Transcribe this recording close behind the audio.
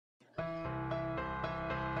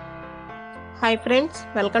Hi friends,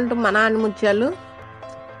 welcome to మన ముత్యాలు.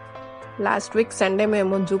 Last week Sunday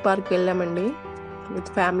మేము జూ పార్క్ వెళ్ళామండి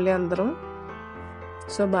విత్ ఫ్యామిలీ అందరం.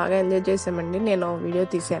 సో బాగా ఎంజాయ్ చేసామండి. నేను వీడియో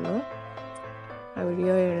తీశాను, ఆ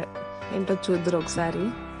వీడియో ఏంటో చూద్దరు ఒకసారి.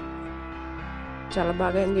 చాలా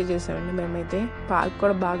బాగా ఎంజాయ్ చేసామండి మేమైతే. పార్క్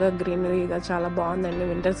కూడా బాగా గ్రీనరీగా చాలా బాగుందండి.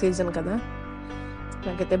 వింటర్ సీజన్ కదా,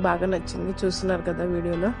 నాకైతే బాగా నచ్చింది. చూస్తున్నారు కదా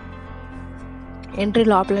వీడియోలో. ఎంట్రీ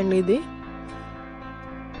లోపలండి ఇది.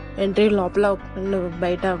 ఎంట్రీ లోపల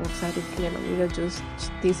బయట ఒకసారి నేను వీడియో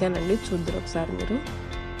తీసానండి, చూద్దరు ఒకసారి మీరు.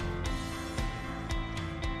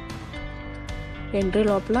 ఎంట్రీ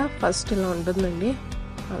లోపల ఫస్ట్ ఇలా ఉంటుందండి.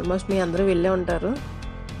 ఆల్మోస్ట్ మీ అందరూ వెళ్ళే ఉంటారు.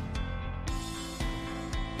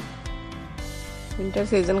 వింటర్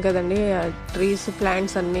సీజన్ కదండి, ట్రీస్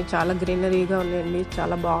ప్లాంట్స్ అన్నీ చాలా గ్రీనరీగా ఉన్నాయండి.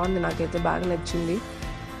 చాలా బాగుంది, నాకైతే బాగా నచ్చింది.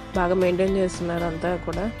 బాగా మెయింటైన్ చేస్తున్నారు అంతా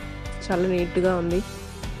కూడా, చాలా నీట్గా ఉంది.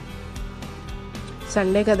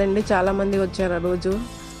 సండే కదండి, చాలామంది వచ్చారు ఆ రోజు.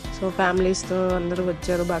 సో ఫ్యామిలీస్తో అందరూ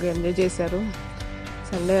వచ్చారు, బాగా ఎంజాయ్ చేశారు.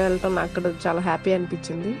 సండే వెళ్ళటం నాకు అక్కడ చాలా హ్యాపీ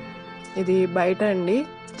అనిపించింది. ఇది బయట అండి,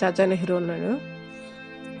 చాచా నెహ్రూ ఉన్నాడు.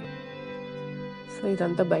 సో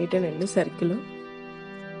ఇదంతా బయటేనండి సర్కిల్.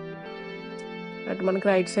 అటు మనకి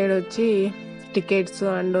రైట్ సైడ్ వచ్చి టికెట్స్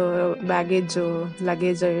అండ్ బ్యాగేజ్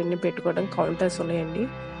లగేజ్ అవన్నీ పెట్టుకోవడం కౌంటర్స్ ఉన్నాయండి.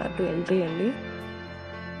 అటు ఎంట్రీ అండి.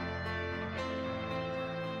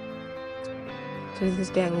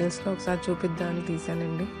 360 యాంగిల్స్లో ఒకసారి చూపిద్దామని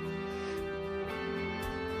తీసానండి.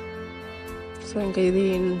 సో ఇంకా ఇది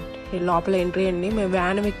లోపల ఎంట్రీ అండి. మేము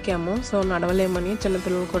వ్యాన్ ఎక్కాము, సో నడవలేమని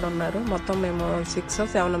చిన్నపిల్లలు కూడా ఉన్నారు. మొత్తం మేము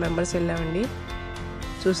 6-7 మెంబర్స్ వెళ్ళామండి.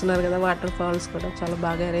 చూస్తున్నారు కదా, వాటర్ ఫాల్స్ కూడా చాలా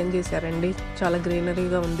బాగా అరేంజ్ చేశారండి. చాలా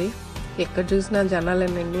గ్రీనరీగా ఉంది. ఎక్కడ చూసినా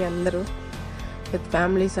జనాలేనండి అందరూ, with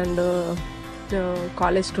families and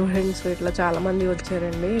college students ఇట్లా చాలామంది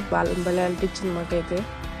వచ్చారండి. భలే అనిపించింది మాకైతే.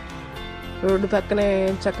 రోడ్డు పక్కనే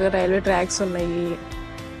చక్కగా రైల్వే ట్రాక్స్ ఉన్నాయి.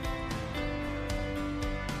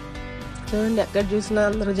 చూడండి, ఎక్కడ చూసినా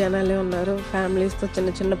అందరూ జనాలే ఉన్నారు. ఫ్యామిలీస్తో చిన్న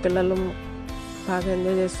చిన్న పిల్లలు బాగా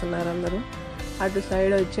ఎంజాయ్ చేస్తున్నారు అందరూ. అటు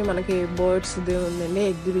సైడ్ వచ్చి మనకి బోట్స్ది ఉందండి,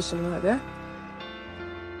 ఎగ్జిబిషన్ లాగా.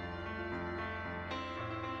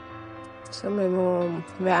 సో మేము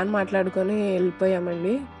వ్యాన్ మాట్లాడుకొని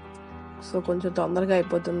వెళ్ళిపోయామండి. సో కొంచెం తొందరగా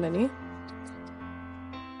అయిపోతుందని.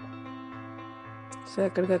 సో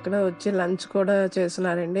ఎక్కడికక్కడ వచ్చి లంచ్ కూడా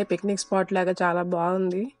చేస్తున్నారండి. పిక్నిక్ స్పాట్ లాగా చాలా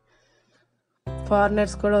బాగుంది.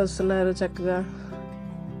 ఫారినర్స్ కూడా వస్తున్నారు చక్కగా.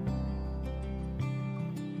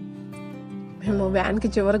 మేము వ్యాన్కి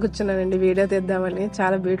చివరికి కూర్చున్నానండి వీడియో తీద్దామని.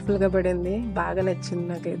 చాలా బ్యూటిఫుల్గా పడింది, బాగా నచ్చింది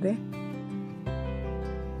నాకైతే.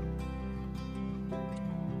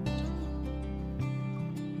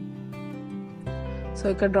 సో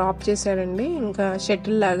ఇక్కడ డ్రాప్ చేశాడండి. ఇంకా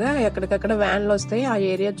షటిల్ లాగా ఎక్కడికక్కడ వ్యాన్లు వస్తాయి, ఆ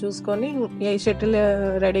ఏరియా చూసుకొని ఏ షటిల్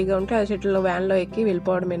రెడీగా ఉంటే ఆ షటిల్ వ్యాన్లో ఎక్కి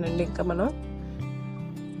వెళ్ళిపోవడమేనండి. ఇంకా మనం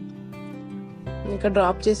ఇక్కడ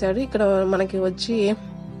డ్రాప్ చేశాడు. ఇక్కడ మనకి వచ్చి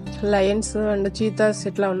లయన్స్ అండ్ చీతాస్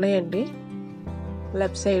ఇట్లా ఉన్నాయండి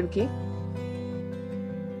లెఫ్ట్ సైడ్కి.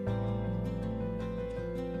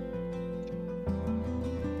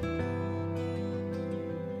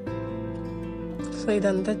 సో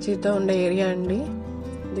ఇదంతా చీతా ఉండే ఏరియా అండి.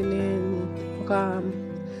 దీన్ని ఒక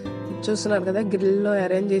చూస్తున్నారు కదా, గ్రిల్లో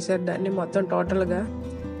అరేంజ్ చేశారు దాన్ని మొత్తం టోటల్గా,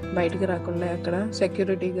 బయటికి రాకుండా అక్కడ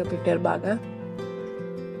సెక్యూరిటీగా పెట్టారు బాగా.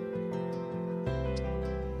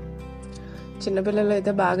 చిన్నపిల్లలు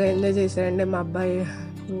అయితే బాగా ఎంజాయ్ చేశారండి. మా అబ్బాయి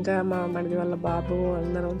ఇంకా మా మడిది వాళ్ళ బాబు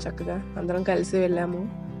అందరం చక్కగా అందరం కలిసి వెళ్ళాము.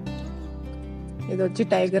 ఇది వచ్చి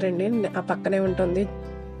టైగర్ అండి, ఆ పక్కనే ఉంటుంది.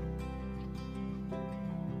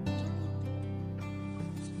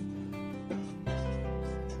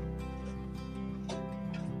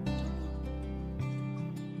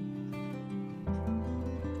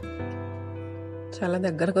 చాలా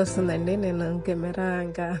దగ్గరకు వస్తుందండి. నేను కెమెరా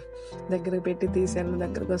ఇంకా దగ్గరకు పెట్టి తీసాను,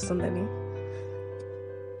 దగ్గరకు వస్తుందని.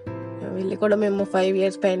 వెళ్ళి కూడా మేము 5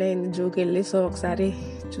 years పైన అయింది జూకి వెళ్ళి. సో ఒకసారి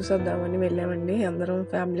చూసొద్దామని వెళ్ళామండి అందరం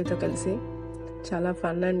ఫ్యామిలీతో కలిసి. చాలా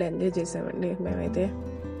ఫన్ అండ్ ఎంజాయ్ చేసామండి మేమైతే.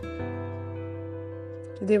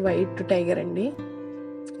 ఇది వైట్ టైగర్ అండి,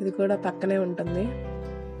 ఇది కూడా పక్కనే ఉంటుంది.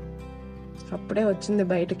 అప్పుడే వచ్చింది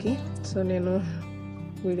బయటికి, సో నేను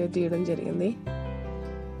వీడియో తీయడం జరిగింది.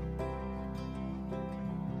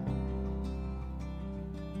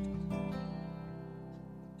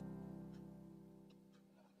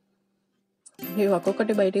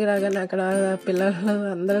 ఒక్కొక్కటి బయటికి రాగానే అక్కడ పిల్లలు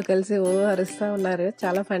అందరూ కలిసి అరుస్తూ ఉన్నారు.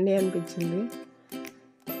 చాలా ఫన్నీ అనిపించింది.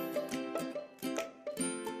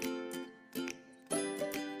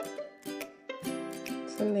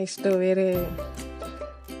 సో నెక్స్ట్ వేరే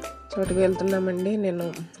చోటుకు వెళ్తున్నామండి.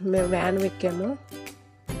 మేము వ్యాన్ ఎక్కాము.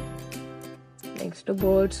 నెక్స్ట్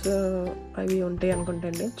బోట్స్ అవి ఉంటాయి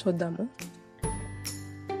అనుకుంటండి, చూద్దాము.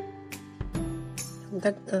 అంతా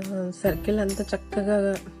సర్కిల్ అంతా చక్కగా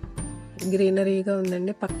గ్రీనరీగా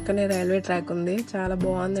ఉందండి. పక్కనే రైల్వే ట్రాక్ ఉంది. చాలా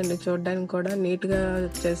బాగుందండి చూడడానికి కూడా. నీట్గా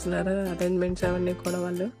చేస్తున్నారు అరేంజ్మెంట్స్ అవన్నీ కూడా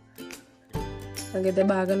వాళ్ళు. నాకైతే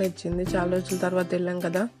బాగా నచ్చింది. చాలా రోజుల తర్వాత వెళ్ళాం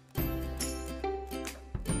కదా.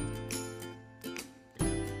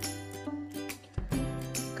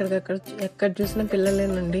 ఎక్కడ చూసినా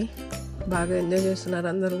పిల్లలేనండి, బాగా ఎంజాయ్ చేస్తున్నారు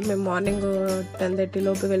అందరూ. మేము మార్నింగ్ 10:30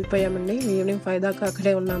 లోపు వెళ్ళిపోయామండి. ఈవినింగ్ 5 దాకా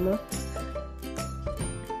అక్కడే ఉన్నాము.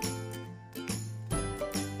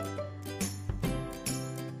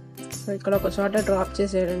 సో ఇక్కడ ఒక చోట డ్రాప్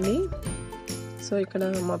చేసాడండి. సో ఇక్కడ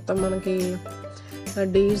మొత్తం మనకి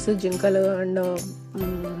డీర్స్, జింకలు అండ్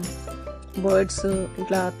బర్డ్స్,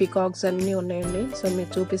 ఇట్లా పీకాక్స్ అన్నీ ఉన్నాయండి. సో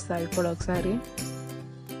మీకు చూపిస్తాను ఇప్పుడు ఒకసారి.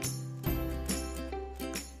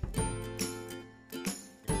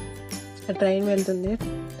 ట్రైన్ వెళ్తుంది.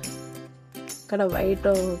 ఇక్కడ వైట్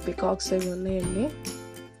పీకాక్స్ అవి ఉన్నాయండి,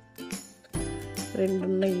 2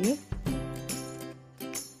 ఉన్నాయి.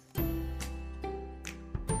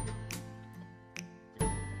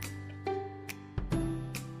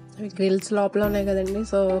 అవి గ్రిల్స్ లోపల ఉన్నాయి కదండి.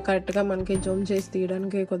 సో కరెక్ట్గా మనకి జూమ్ చేసి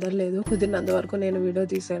తీయడానికి కుదరలేదు. కుదిరినంత వరకు నేను వీడియో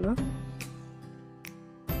తీసాను.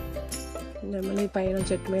 నెమలి పైన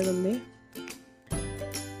చెట్టు మీద ఉంది.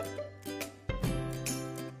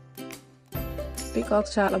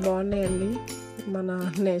 పీకాక్స్ చాలా బాగున్నాయండి. మన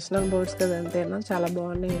నేషనల్ బర్డ్స్ కదా, అంతేనా, చాలా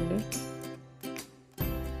బాగున్నాయండి.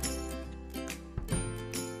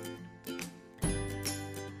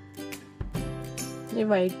 ఈ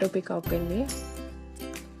వైట్ పీకాక్ అండి.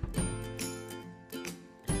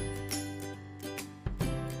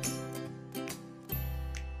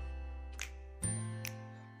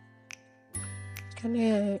 కానీ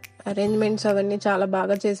అరేంజ్మెంట్స్ అవన్నీ చాలా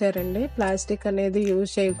బాగా చేశారండి. ప్లాస్టిక్ అనేది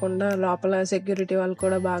యూజ్ చేయకుండా లోపల సెక్యూరిటీ వాళ్ళు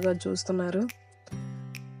కూడా బాగా చూస్తున్నారు.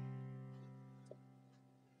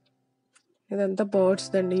 ఇదంతా బర్డ్స్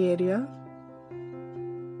దండి ఏరియా.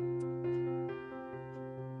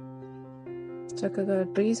 చక్కగా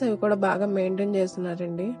ట్రీస్ అవి కూడా బాగా మెయింటైన్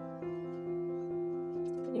చేస్తున్నారండి.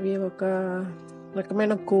 ఇవి ఒక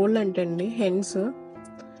రకమైన కోళ్ళు అంటండి, హెన్స్.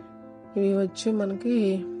 ఇవి వచ్చి మనకి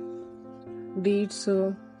డీట్స్,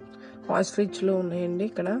 ఆస్ట్రిచ్లు ఉన్నాయండి.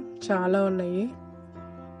 ఇక్కడ చాలా ఉన్నాయి.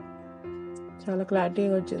 చాలా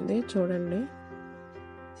క్లారిటీగా వచ్చింది చూడండి.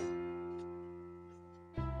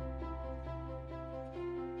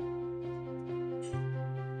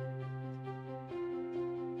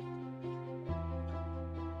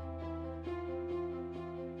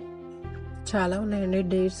 చాలా ఉన్నాయండి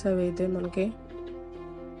డేట్స్ అవి అయితే మనకి.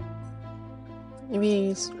 ఇవి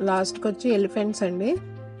లాస్ట్కి వచ్చి ఎలిఫెంట్స్ అండి.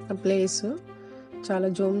 ప్లేస్ చాలా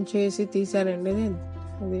జూమ్ చేసి తీసానండి.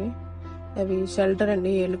 అది అవి షెల్టర్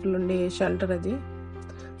అండి, ఎలుకలు ఉండే షెల్టర్ అది.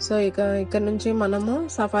 సో ఇక్కడ నుంచి మనము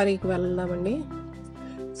సఫారీకి వెళ్దామండి.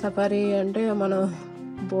 సఫారీ అంటే మనం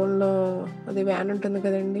బోన్లో అది వ్యాన్ ఉంటుంది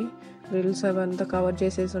కదండి, గ్రిల్స్ అవంతా కవర్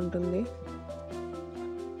చేసేసి ఉంటుంది.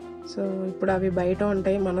 సో ఇప్పుడు అవి బయట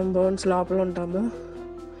ఉంటాయి, మనం బోన్స్ లోపల ఉంటాము.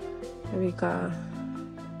 అవి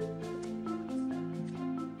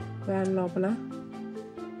వ్యాన్ లోపల.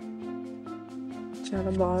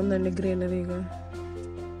 చాలా బాగుందండి గ్రీనరీగా.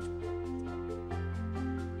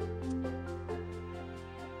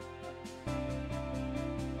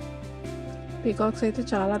 పీకాక్స్ అయితే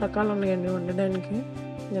చాలా రకాలు ఉన్నాయండి వండడానికి.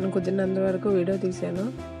 నేను కుదిరినంత వరకు వీడియో తీసాను.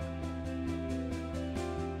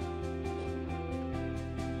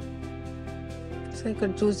 సో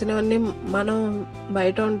ఇక్కడ చూసినవన్నీ మనం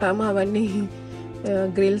బయట ఉంటాము, అవన్నీ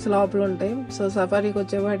గ్రిల్స్ లోపల ఉంటాయి. సో సఫారీకి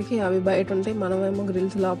వచ్చేవాడికి అవి బయట ఉంటాయి, మనమేమో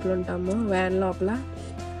గ్రిల్స్ లోపల ఉంటాము, వ్యాన్ లోపల.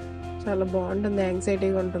 చాలా బాగుంటుంది,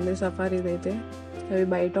 యాంగ్జైటీగా ఉంటుంది సఫారీది అయితే. అవి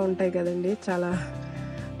బయట ఉంటాయి కదండి, చాలా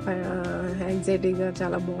యాంగ్జైటీగా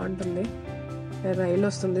చాలా బాగుంటుంది. రైలు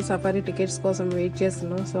వస్తుంది, సఫారీ టికెట్స్ కోసం వెయిట్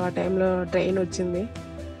చేస్తున్నాం. సో ఆ టైంలో ట్రైన్ వచ్చింది.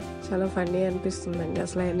 చాలా ఫన్నీ అనిపిస్తుందండి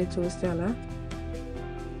అసలు అవన్నీ చూస్తే. అలా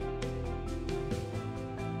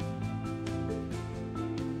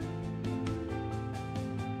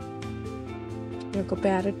ఒక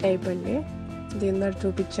ప్యారెట్ టైప్ అండి, దీని దగ్గర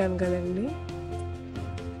చూపించాను కదండి,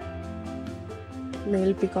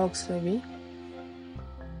 మేల్ పికాక్స్ అవి.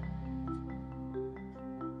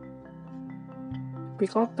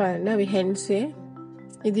 పికాక్ కాదండి, అవి హెన్సే.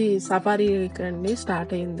 ఇది సఫారీ అండి,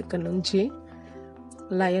 స్టార్ట్ అయింది ఇక్కడ నుంచి.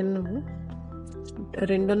 లయన్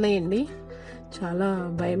 2 ఉన్నాయండి. చాలా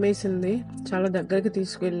భయం వేసింది, చాలా దగ్గరికి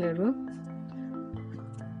తీసుకెళ్ళారు.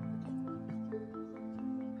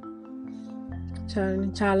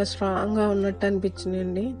 చాలా స్ట్రాంగ్గా ఉన్నట్టు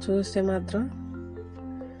అనిపించిందండి చూస్తే మాత్రం.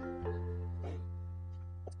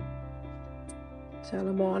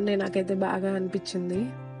 చాలా బాగున్నాయి, నాకైతే బాగా అనిపించింది.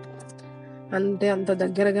 అంత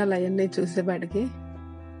దగ్గరగా లయన్ని చూసేపాటికి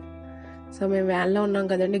సో మేము వ్యాన్లో ఉన్నాం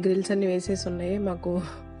కదండి, గ్రిల్స్ అన్నీ వేసేసి ఉన్నాయి. మాకు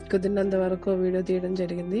కుదిరినంత వరకు వీడియో తీయడం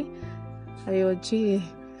జరిగింది. అవి వచ్చి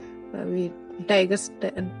అవి టైగర్స్,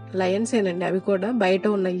 లయన్స్ ఏనండి. అవి కూడా బయట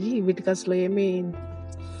ఉన్నాయి. వీటికి అసలు ఏమి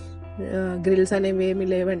గ్రిల్స్ అనేవి ఏమి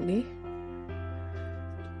లేవండి.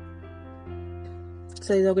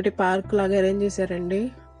 సో ఇది ఒకటి పార్క్ లాగా అరేంజ్ చేశారండి,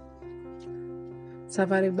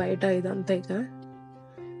 సఫారీ బయట. ఇదంతా ఇక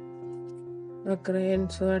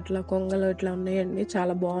క్రేన్స్ అట్లా కొంగలు ఇట్లా ఉన్నాయండి,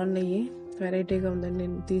 చాలా బాగున్నాయి, వెరైటీగా ఉందండి.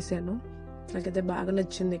 నేను తీసాను, నాకైతే బాగా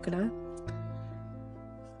నచ్చింది. ఇక్కడ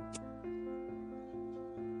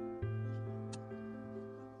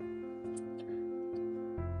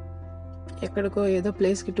ఎక్కడికో ఏదో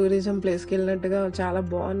ప్లేస్కి, టూరిజం ప్లేస్కి వెళ్ళినట్టుగా చాలా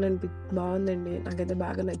బాగుందండి. నాకైతే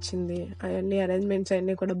బాగా నచ్చింది. అవన్నీ అరేంజ్మెంట్స్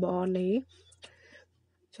అన్నీ కూడా బాగున్నాయి.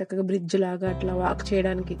 చక్కగా బ్రిడ్జ్ లాగా అట్లా వాక్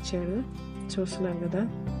చేయడానికి ఇచ్చాడు, చూస్తున్నాను కదా.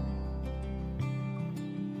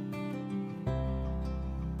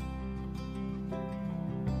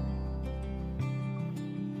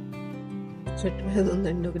 చెట్టు మీద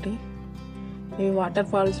ఉందండి ఒకటి. ఇవి వాటర్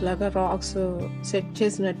ఫాల్స్ లాగా రాక్స్ సెట్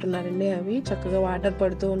చేసినట్టున్నారండి. అవి చక్కగా వాటర్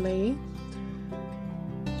పడుతూ ఉన్నాయి.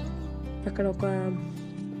 అక్కడ ఒక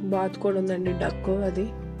బాత్ కూడా ఉందండి, డక్కు. అది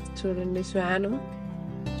చూడండి, స్వాను.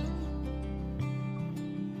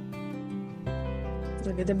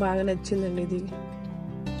 నాకైతే బాగా నచ్చిందండి ఇది.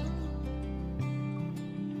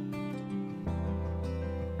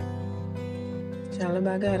 చాలా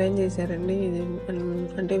బాగా అరేంజ్ చేశారండి ఇది.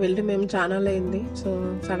 అంటే వెళ్ళి మేము చాలా అయింది. సో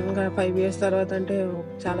సడన్గా 5 years తర్వాత అంటే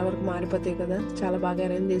చాలా వరకు మారిపోతాయి కదా. చాలా బాగా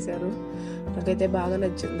అరేంజ్ చేశారు, నాకైతే బాగా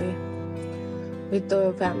నచ్చింది. విత్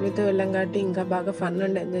ఫ్యామిలీతో వెళ్ళాం కాబట్టి ఇంకా బాగా ఫన్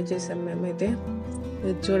అండ్ ఎంజాయ్ చేసాం మేమైతే.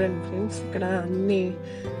 ఇది చూడండి ఫ్రెండ్స్, ఇక్కడ అన్ని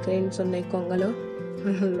క్రెయిన్స్ ఉన్నాయి, కొంగలు.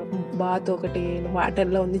 బాత్ ఒకటి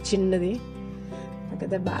వాటర్లో ఉంది, చిన్నది.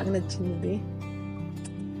 నాకైతే బాగా నచ్చింది ఇది.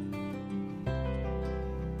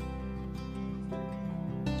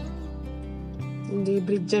 ఇది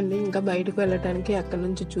బ్రిడ్జ్ అండి, ఇంకా బయటకు వెళ్ళటానికి, అక్కడ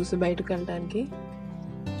నుంచి చూసి బయటకు వెళ్ళటానికి.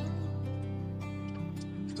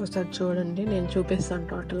 ఒకసారి చూడండి, నేను చూపిస్తాను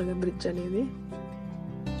టోటల్గా బ్రిడ్జ్ అనేది.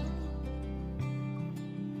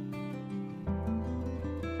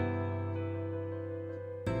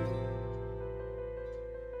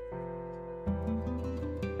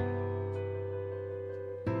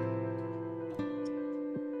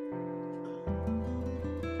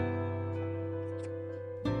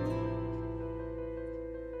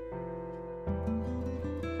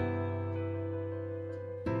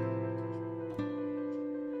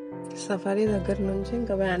 సఫారీ దగ్గర నుంచి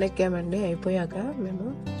ఇంకా వ్యాన్ ఎక్కామండి. అయిపోయాక మేము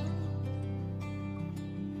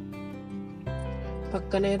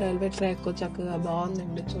పక్కనే రైల్వే ట్రాక్, చక్కగా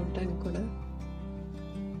బాగుందండి చూడటానికి కూడా.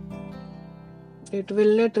 ఇటు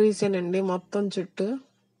వెళ్ళే ట్రీసేనండి మొత్తం చుట్టూ,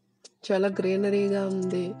 చాలా గ్రీనరీగా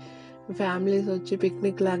ఉంది. ఫ్యామిలీస్ వచ్చి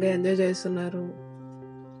పిక్నిక్ లాగా ఎంజాయ్ చేస్తున్నారు.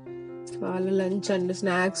 వాళ్ళు లంచ్ అండ్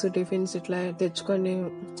స్నాక్స్, టిఫిన్స్ ఇట్లా తెచ్చుకొని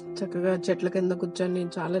చక్కగా చెట్ల కింద కూర్చొని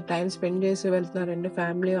చాలా టైం స్పెండ్ చేసి వెళ్తున్నారండి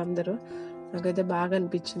ఫ్యామిలీ అందరూ. నాకైతే బాగా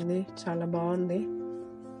అనిపించింది, చాలా బాగుంది.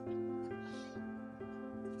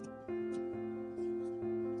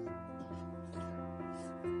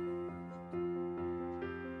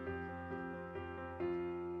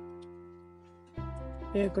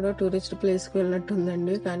 ఎక్కడో టూరిస్ట్ ప్లేస్కి వెళ్ళినట్టు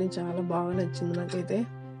ఉందండి, కానీ చాలా బాగా నచ్చింది నాకైతే.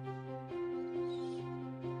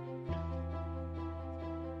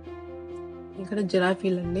 ఇక్కడ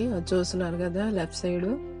జిరాఫీలు అండి, చూస్తున్నారు కదా లెఫ్ట్ సైడ్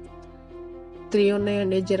 3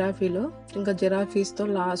 ఉన్నాయండి జిరాఫీలు. ఇంకా జిరాఫీస్ తో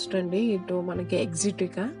లాస్ట్ అండి ఇటు మనకి ఎగ్జిట్.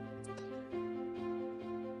 ఇక్కడ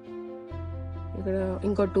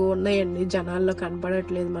ఇంకో 2 ఉన్నాయండి, జనాల్లో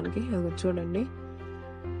కనపడట్లేదు మనకి. అది చూడండి,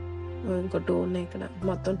 ఇంకో 2 ఉన్నాయి. ఇక్కడ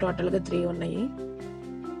మొత్తం టోటల్ గా 3 ఉన్నాయి.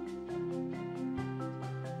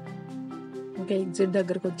 ఇంకా ఎగ్జిట్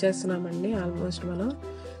దగ్గరకు వచ్చేస్తున్నామండి ఆల్మోస్ట్ మనం.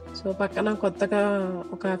 సో పక్కన కొత్తగా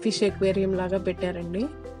ఒక ఫిష్ ఎక్వేరియం లాగా పెట్టారండి.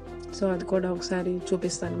 సో అది కూడా ఒకసారి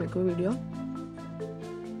చూపిస్తాను మీకు వీడియో.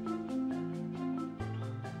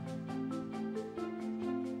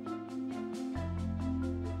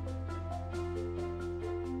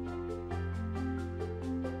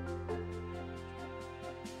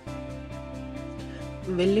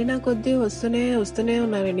 వెళ్ళిన కొద్దీ వస్తూనే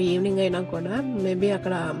ఉన్నారండి, ఈవినింగ్ అయినా కూడా. మేబీ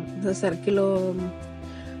అక్కడ సర్కిల్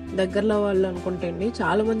దగ్గరలో వాళ్ళు అనుకుంటే అండి,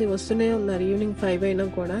 చాలా మంది వస్తూనే ఉన్నారు. ఈవినింగ్ 5 అయినా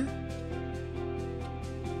కూడా.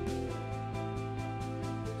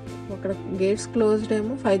 అక్కడ గేట్స్ క్లోజ్డ్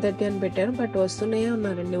ఏమో 5:30 అని పెట్టారు, బట్ వస్తూనే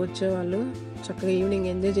ఉన్నారండి వచ్చేవాళ్ళు. చక్కగా ఈవినింగ్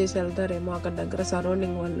ఎంజాయ్ చేసి వెళ్తారేమో అక్కడ దగ్గర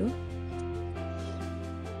సరౌండింగ్ వాళ్ళు.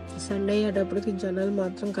 సండే అయ్యేటప్పటికి జనాలు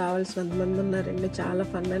మాత్రం కావాల్సినంత మంది ఉన్నారండి. చాలా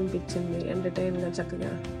ఫన్ అనిపించింది, ఎంటర్టైన్గా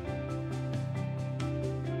చక్కగా.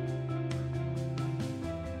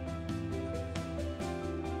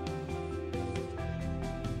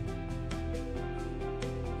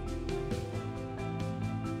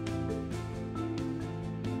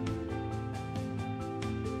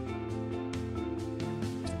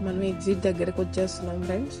 మనం ఎగ్జిట్ దగ్గరకు వచ్చేస్తున్నాం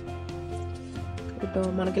ఫ్రెండ్స్. ఇటు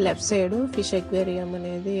మనకి లెఫ్ట్ సైడ్ ఫిష్ ఎక్వేరియం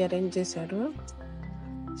అనేది అరేంజ్ చేశారు.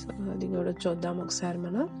 సో అది కూడా చూద్దాం ఒకసారి.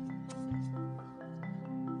 మనం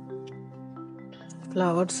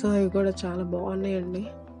ఫ్లవర్స్ అవి కూడా చాలా బాగున్నాయండి,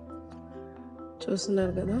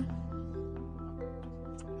 చూస్తున్నారు కదా.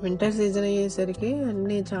 వింటర్ సీజన్ అయ్యేసరికి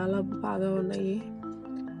అన్నీ చాలా బాగా ఉన్నాయి.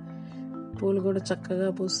 పూలు కూడా చక్కగా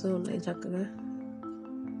పూస్తూ ఉన్నాయి చక్కగా.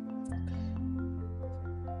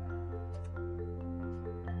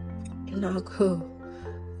 నాకు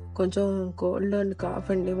కొంచెం కోల్డ్ అండ్ కాఫ్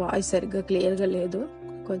అండి, వాయిస్ సరిగ్గా క్లియర్గా లేదు,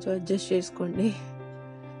 కొంచెం అడ్జస్ట్ చేసుకోండి.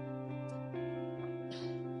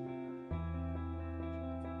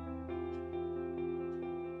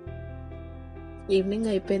 ఈవినింగ్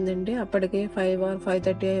అయిపోయిందండి, అప్పటికే 5 or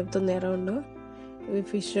 5:30 అవుతుంది అరౌండ్. ఇవి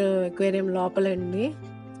ఫిష్ ఎక్వేరియం లోపలండి.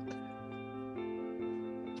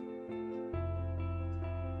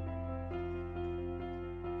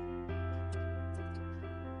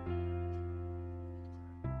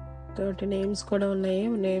 తోటి నేమ్స్ కూడా ఉన్నాయి.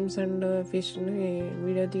 నేమ్స్ అండ్ ఫిష్ని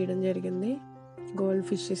వీడియో తీయడం జరిగింది. గోల్డ్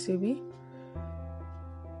ఫిషెస్ ఇవి,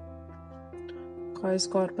 కాయిస్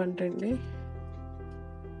కార్ప్ అంటండి.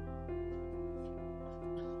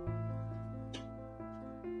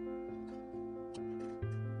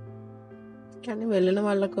 కానీ వెళ్ళిన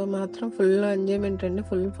వాళ్ళకు మాత్రం ఫుల్ ఎంజాయ్మెంట్ అండి,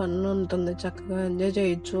 ఫుల్ ఫన్ ఉంటుంది, చక్కగా ఎంజాయ్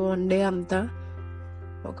చేయొచ్చు. వన్ డే అంతా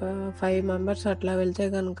ఒక 5 members అట్లా వెళ్తే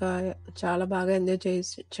కనుక చాలా బాగా ఎంజాయ్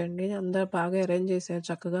చేయొచ్చండి. అందరు బాగా అరేంజ్ చేశారు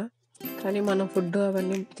చక్కగా. కానీ మనం ఫుడ్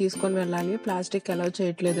అవన్నీ తీసుకొని వెళ్ళాలి, ప్లాస్టిక్ అలౌ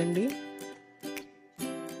చేయట్లేదండి.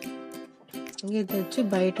 ఇది వచ్చి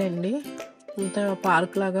బయట అండి, ఇంత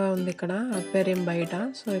పార్క్ లాగా ఉంది ఇక్కడ అక్వేరియం బయట.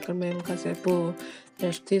 సో ఇక్కడ మేము కాసేపు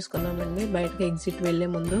రెస్ట్ తీసుకున్నామండి బయటకి ఎగ్జిట్ వెళ్ళే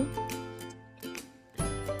ముందు.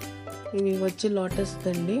 ఇది వచ్చి లోటస్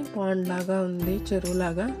అండి, పాండ్ లాగా ఉంది, చెరువు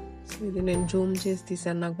లాగా. ఇది నేను జూమ్ చేసి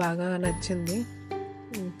తీసాను, నాకు బాగా నచ్చింది.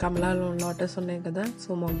 కమలాలు లోటస్ ఉన్నాయి కదా,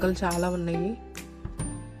 సో మొగ్గలు చాలా ఉన్నాయి.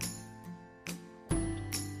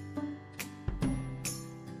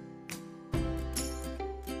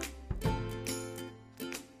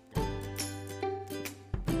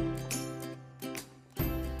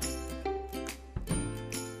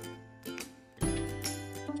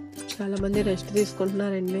 చాలా మంది రెస్ట్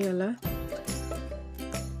తీసుకుంటున్నారండి. అలా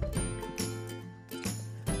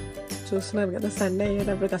చూస్తున్నారు కదా, సండే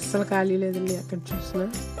అయ్యేటప్పటికి అస్సలు ఖాళీ లేదండి. అక్కడ చూసినా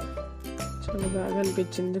చాలా బాగా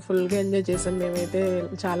అనిపించింది, ఫుల్గా ఎంజాయ్ చేసాం మేమైతే.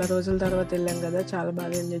 చాలా రోజుల తర్వాత వెళ్ళాం కదా, చాలా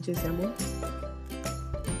బాగా ఎంజాయ్ చేసాము.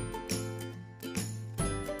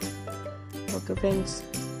 ఓకే ఫ్రెండ్స్,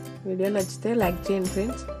 వీడియో నచ్చితే లైక్ చేయండి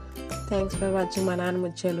ఫ్రెండ్స్. థ్యాంక్స్ ఫర్ వాచింగ్ మా నాన్న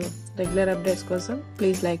ముత్యాలు. రెగ్యులర్ అప్డేట్స్ కోసం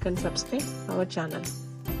please like and subscribe our channel.